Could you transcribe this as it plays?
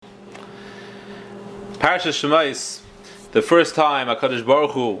Parashat Shemais, the first time HaKadosh Baruch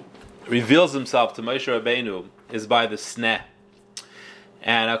Hu reveals himself to Moshe Rabbeinu is by the sneh.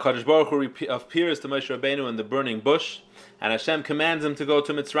 And HaKadosh Baruch Hu appears to Moshe Rabbeinu in the burning bush, and Hashem commands him to go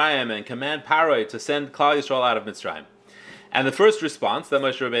to Mitzrayim and command Paroi to send Klal Yisrael out of Mitzrayim. And the first response that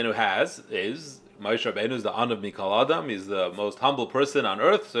Moshe Rabbeinu has is, Moshe Rabbeinu is the An of Mikol Adam, he's the most humble person on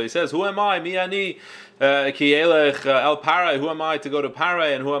earth, so he says, who am I, mi ani, ki elech el Parai, who am I to go to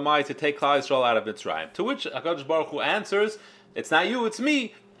Parai, and who am I to take Klal Yisrael out of Mitzrayim? To which HaKadosh Baruch Hu answers, it's not you, it's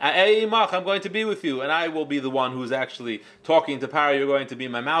me. I'm going to be with you, and I will be the one who's actually talking to Parai. You're going to be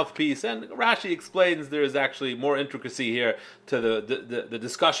my mouthpiece. And Rashi explains there is actually more intricacy here to the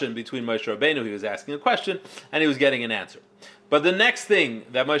discussion between Moshe Rabbeinu. He was asking a question, and he was getting an answer. But the next thing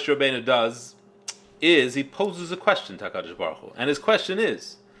that Moshe Rabbeinu does is he poses a question to HaKadosh Baruch Hu. And his question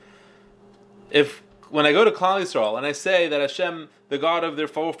is, when I go to Klal Yisrael and I say that Hashem, the God of their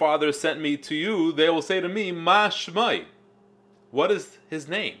forefathers, sent me to you, they will say to me, Ma Shmai. What is his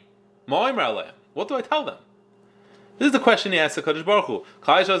name? What do I tell them? This is the question he asks HaKadosh Baruch Hu.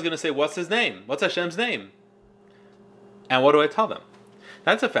 Klal Yisrael is going to say, what's his name? What's Hashem's name? And what do I tell them?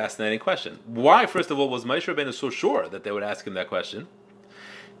 That's a fascinating question. Why, first of all, was Moshe Rabbeinu so sure that they would ask him that question?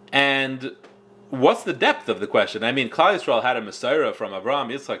 And what's the depth of the question? I mean, Klal Yisrael had a Messiah from Abraham,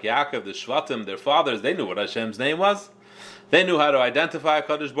 Yitzchak, Yaakov, the Shvatim, their fathers. They knew what Hashem's name was. They knew how to identify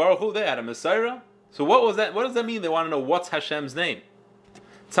HaKadosh Baruch Hu. They had a Messiah. So what was that? What does that mean? They want to know what's Hashem's name.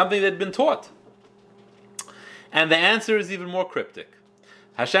 It's something they'd been taught. And the answer is even more cryptic.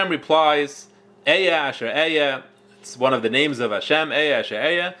 Hashem replies, Eya Asher Eya. It's one of the names of Hashem, Eya Asher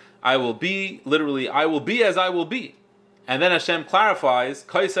Eya. I will be, literally, I will be as I will be. And then Hashem clarifies,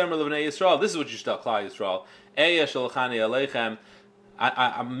 Kaiser Levnei Yisrael. This is what you should tell Klal Yisrael. Eya Shalchani Aleichem.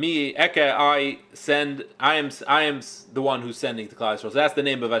 I am the one who's sending to Klal Yisrael. So that's the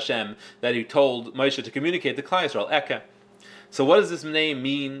name of Hashem that he told Moshe to communicate to Klal Yisrael, Eke. So what does this name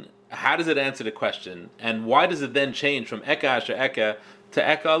mean? How does it answer the question? And why does it then change from Eke Asher Eke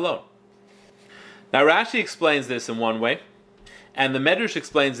to Eke alone? Now Rashi explains this in one way, and the Medrash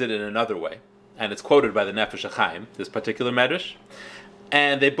explains it in another way. And it's quoted by the Nefesh HaChaim, this particular Medrash.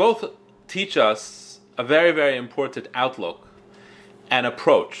 And they both teach us a very, very important outlook and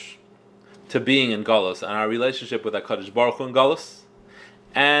approach to being in Galus and our relationship with HaKadosh Baruch Hu in Galus,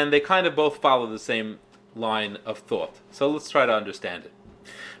 and they kind of both follow the same line of thought. So let's try to understand it.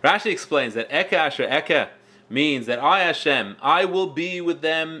 Rashi explains that Eke Asher Eke means that I, Hashem, I will be with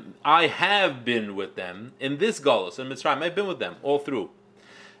them, I have been with them in this Galus, in Mitzrayim, I've been with them all through.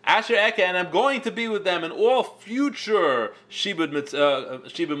 Asher Eke, and I'm going to be with them in all future Shibud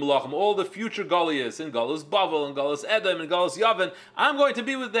Melachim, all the future Goliaths, in Galus Bavel, in Galus Edom, in Galus Yavin. I'm going to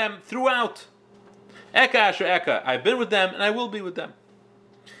be with them throughout. Eke Asher Eke, I've been with them and I will be with them.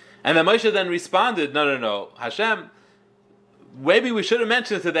 And then Moshe then responded, no, Hashem, maybe we should have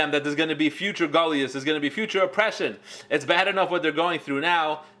mentioned to them that there's going to be future Goliaths, there's going to be future oppression. It's bad enough what they're going through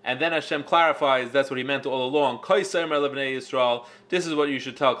now. And then Hashem clarifies that's what he meant all along. Kaiser Levnei Yisrael. This is what you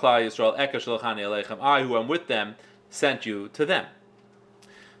should tell Klal Yisrael. Eke Shalchani Aleichem. I, who am with them, sent you to them.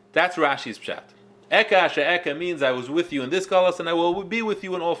 That's Rashi's pshat. Eke Asher Eke means I was with you in this Galus and I will be with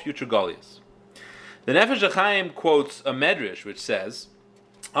you in all future Goliaths. The Nefesh HaChaim quotes a Medrash which says,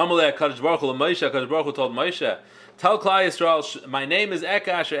 Amalei HaKadosh Baruch Hu Moshe. HaKadosh Baruch Hu told Moshe, tell Klal Yisrael, my name is Eke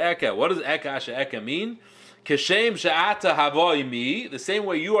Asher Eke. What does Eke Asher Eke mean? Keshem she'ata havoi mi, the same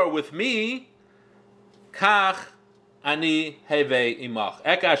way you are with me, kach ani heve imach.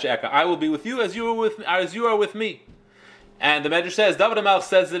 Eke Asher Eke, I will be with you as you are with me. And the Medrash says, David HaMelech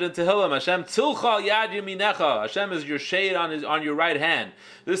says it in Tehillim, Hashem tzilcha yad yaminecha. Hashem is your shade on your right hand.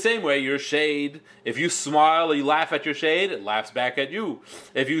 The same way your shade, if you smile or you laugh at your shade, it laughs back at you.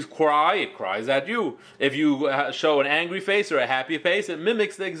 If you cry, it cries at you. If you show an angry face or a happy face, it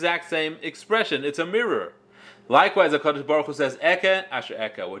mimics the exact same expression. It's a mirror. Likewise, HaKadosh Baruch Hu says, Eke Asher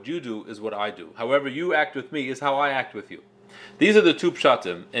Eke, what you do is what I do. However you act with me is how I act with you. These are the two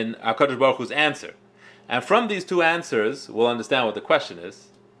pshatim in HaKadosh Baruch Hu's answer. And from these two answers, we'll understand what the question is,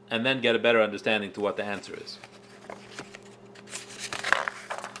 and then get a better understanding to what the answer is.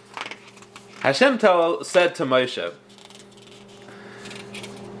 Hashem said to Moshe,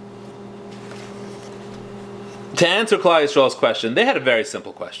 to answer Klal Yisrael's question, they had a very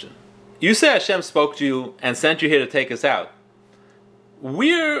simple question. You say Hashem spoke to you and sent you here to take us out.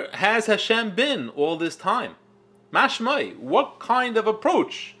 Where has Hashem been all this time? Mashmai, what kind of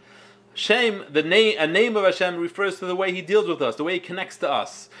approach? Hashem, a name of Hashem refers to the way He deals with us, the way He connects to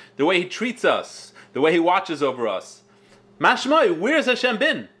us, the way He treats us, the way He watches over us. Mashmai, where's Hashem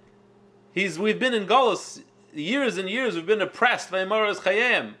been? We've been in Galus years and years. We've been oppressed.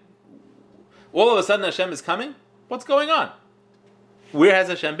 All of a sudden Hashem is coming? What's going on? Where has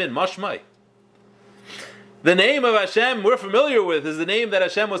Hashem been? Mashmai. The name of Hashem we're familiar with is the name that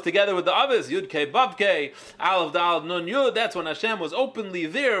Hashem was together with the Avis, Yud Kei Vav Kei, Aleph Dal Nun Yud. That's when Hashem was openly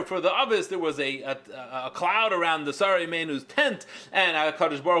there for the Avis. There was a cloud around the Sarai Menu's tent, and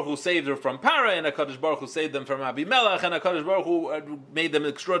HaKadosh Baruch Hu saved her from Para, and HaKadosh Baruch Hu saved them from Abimelech, and HaKadosh Baruch Hu made them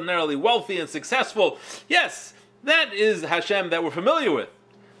extraordinarily wealthy and successful. Yes, that is Hashem that we're familiar with.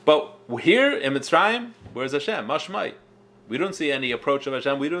 But here in Mitzrayim, where's Hashem? Mashmai. We don't see any approach of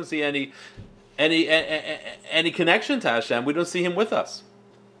Hashem. We don't see any connection to Hashem. We don't see Him with us.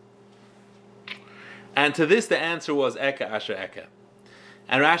 And to this the answer was Eka Asher Eka.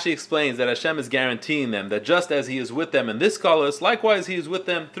 And Rashi explains that Hashem is guaranteeing them that just as He is with them in this Galus, likewise He is with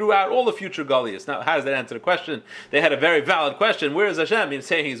them throughout all the future Galias. Now, how does that answer the question? They had a very valid question. Where is Hashem? He's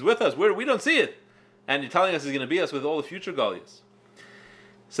saying He's with us. We don't see it. And you're telling us He's going to be us with all the future Galias.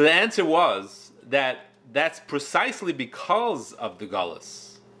 So the answer was that that's precisely because of the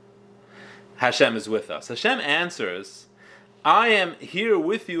Galus. Hashem is with us. Hashem answers, I am here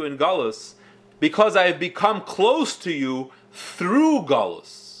with you in Galus because I have become close to you through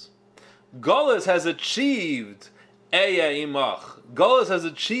Galus. Galus has achieved Eya Imach. Galus has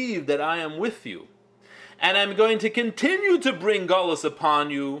achieved that I am with you. And I'm going to continue to bring Galus upon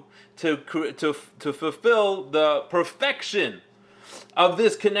you to fulfill the perfection of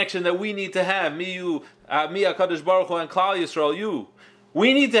this connection that we need to have. Me, you, me, HaKadosh Baruch Hu, and Klal Yisrael, you.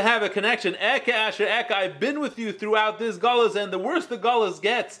 We need to have a connection. Eka Asher Eka, I've been with you throughout this Galus, and the worse the Galus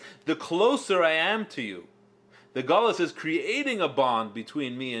gets, the closer I am to you. The Galus is creating a bond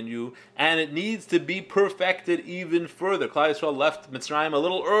between me and you, and it needs to be perfected even further. Klal Yisrael left Mitzrayim a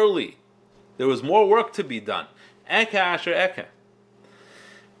little early. There was more work to be done. Eka Asher Eka.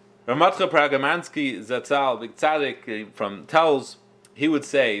 Ramatcha Pragamansky Zatzal, Big Tzaddik, tells, he would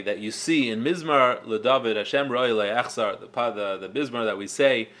say that you see in Mizmar LeDavid Hashem Roi Le'echzar, the Mizmar that we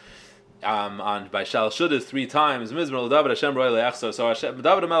say by Shal Shudas 3 times, Mizmar LeDavid Hashem Roi Le'echzar. So David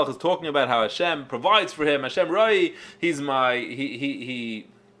HaMelech is talking about how Hashem provides for him. Hashem Roi, he is my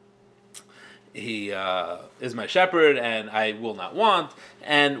shepherd, and I will not want.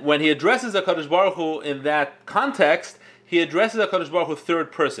 And when he addresses HaKadosh Baruch Hu in that context, he addresses HaKadosh Baruch Hu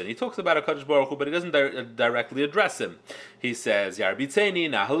third person. He talks about HaKadosh Baruch Hu, but he doesn't directly address him. He says, Yarbitzeni,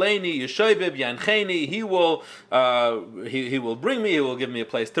 Nahaleni, Yeshoibib, Yancheni. He will bring me, he will give me a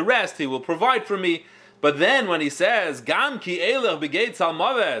place to rest, he will provide for me. But then when he says, Gam ki elech b'geit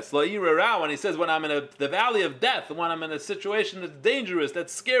salmaves, lo yirera, when he says, when I'm in the valley of death, when I'm in a situation that's dangerous,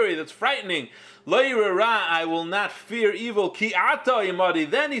 that's scary, that's frightening, lo yirera, I will not fear evil, ki ata imadi.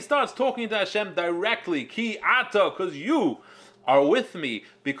 Then he starts talking to Hashem directly, ki ata, because you are with me.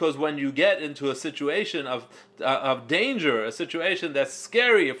 Because when you get into a situation of danger, a situation that's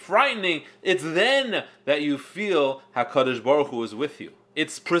scary, frightening, it's then that you feel HaKadosh Baruch Hu is with you.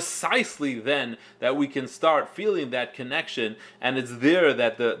 It's precisely then that we can start feeling that connection, and it's there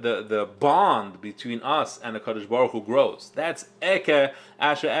that the bond between us and the HaKadosh Baruch Hu grows. That's Eka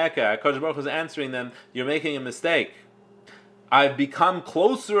Asher Eka. HaKadosh Baruch Hu is answering them, you're making a mistake. I've become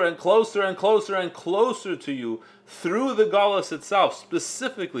closer and closer and closer and closer to you through the Galus itself,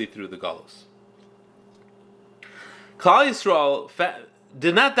 specifically through the Galus. Klal Yisrael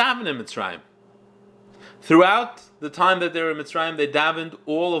did not daven in Mitzrayim. Throughout the time that they were in Mitzrayim, they davened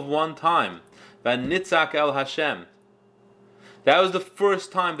all of one time. Vanitzak el Hashem. That was the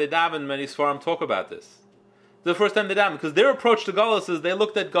first time they davened. Many Sfarim talk about this. The first time they davened, because their approach to Galus is they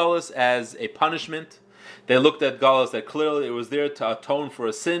looked at Galus as a punishment. They looked at Galus that clearly it was there to atone for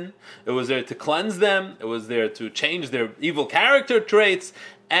a sin. It was there to cleanse them. It was there to change their evil character traits.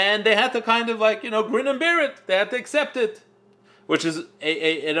 And they had to kind of grin and bear it. They had to accept it. Which is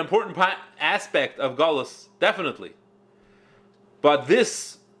an important aspect of Galus, definitely. But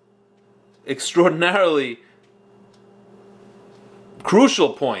this extraordinarily crucial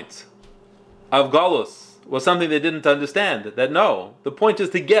point of Galus was something they didn't understand. That no, the point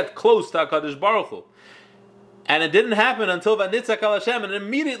is to get close to HaKadosh Baruch Hu. And it didn't happen until Vanitzak el Hashem, and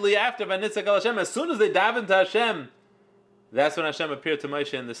immediately after Vanitzak el Hashem, as soon as they davened to Hashem, that's when Hashem appeared to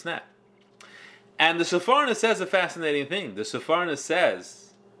Moshe in the snap. And the Sepharnis says a fascinating thing. The Sepharnis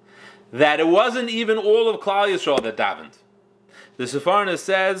says that it wasn't even all of Klal Yisrael that davened. The Sepharnis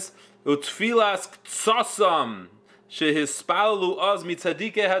says, "Utfilas ktsasam shehispalu az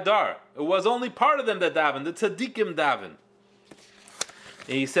mitzadike hadar." It was only part of them that davened. The tzadikim davened.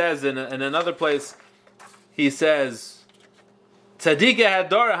 He says in another place, he says Tzaddik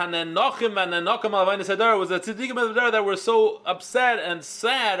Hadar Hanenochim Hanenochim Alvainis Hadar was the tzaddikim of Hadar that were so upset and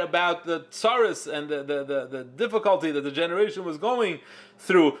sad about the tsaris and the difficulty that the generation was going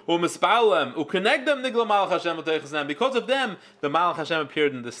through. U'mispalem u'konegdem nigla Malach Hashem Uteichasnam. Because of them, the Malach Hashem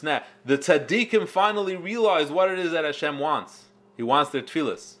appeared in the sneh. The tzaddikim finally realized what it is that Hashem wants. He wants their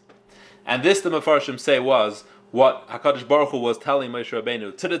tefillas, and this the Mefarshim say was what Hakadosh Baruch Hu was telling Moshe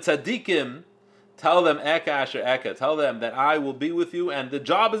Rabbeinu to the tzaddikim. Tell them Eka Asher Eka. Tell them that I will be with you, and the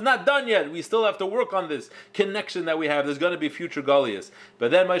job is not done yet. We still have to work on this connection that we have. There's going to be future Goliaths.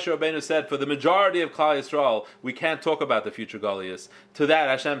 But then Moshe Rabbeinu said, for the majority of Klal Yisrael, we can't talk about the future Goliaths. To that,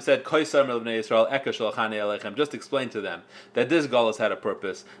 Hashem said, Koisar Milvnei Yisrael Eka Shalchani Elechem. Just explain to them that this Goliath had a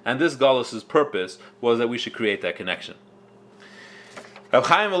purpose, and this Goliath's purpose was that we should create that connection. Rav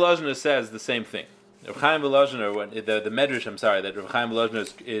Chaim Volozhiner says the same thing. Rav Chaim Volozhiner, when the Medrash, that Rav Chaim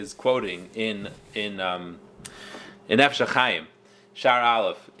Volozhiner is quoting in Nefesh HaChaim, Shar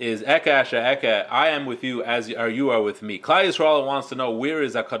Aleph, is Eka Asher Eka, I am with you as you are with me. Klal Yisrael wants to know where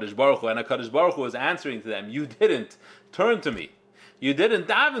is HaKadosh Baruch Hu, and HaKadosh Baruch Hu is answering to them, you didn't turn to me. You didn't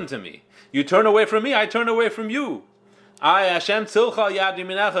daven to me. You turn away from me, I turn away from you. I, Hashem Tzilcha Yad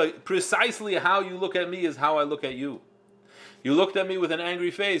Yaminecha, precisely how you look at me is how I look at you. You looked at me with an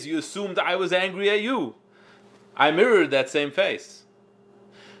angry face. You assumed I was angry at you. I mirrored that same face.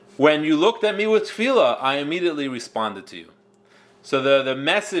 When you looked at me with tefillah, I immediately responded to you. So the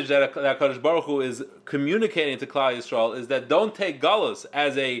message that Kadosh Baruch Hu is communicating to Klal Yisrael is that don't take galus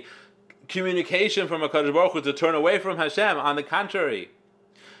as a communication from Kadosh Baruch Hu to turn away from Hashem. On the contrary,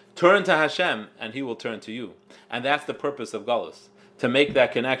 turn to Hashem and He will turn to you. And that's the purpose of galus. To make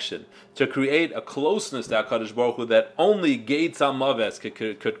that connection, to create a closeness to HaKadosh Baruch Hu that only Gates HaMaves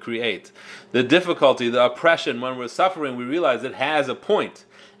could create. The difficulty, the oppression, when we're suffering, we realize it has a point,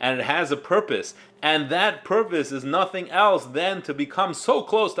 and it has a purpose, and that purpose is nothing else than to become so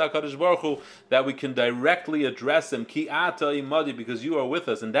close to HaKadosh Baruch Hu that we can directly address Him, Ki ata imadi, because you are with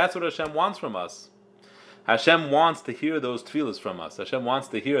us, and that's what Hashem wants from us. Hashem wants to hear those tefillas from us. Hashem wants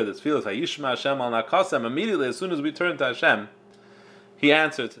to hear the tefillas. Hayishma Hashem al nakasem. Immediately, as soon as we turn to Hashem, He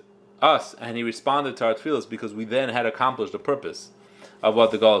answered us, and He responded to our tefillas because we then had accomplished the purpose of what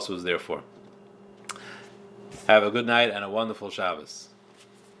the Golus was there for. Have a good night and a wonderful Shabbos.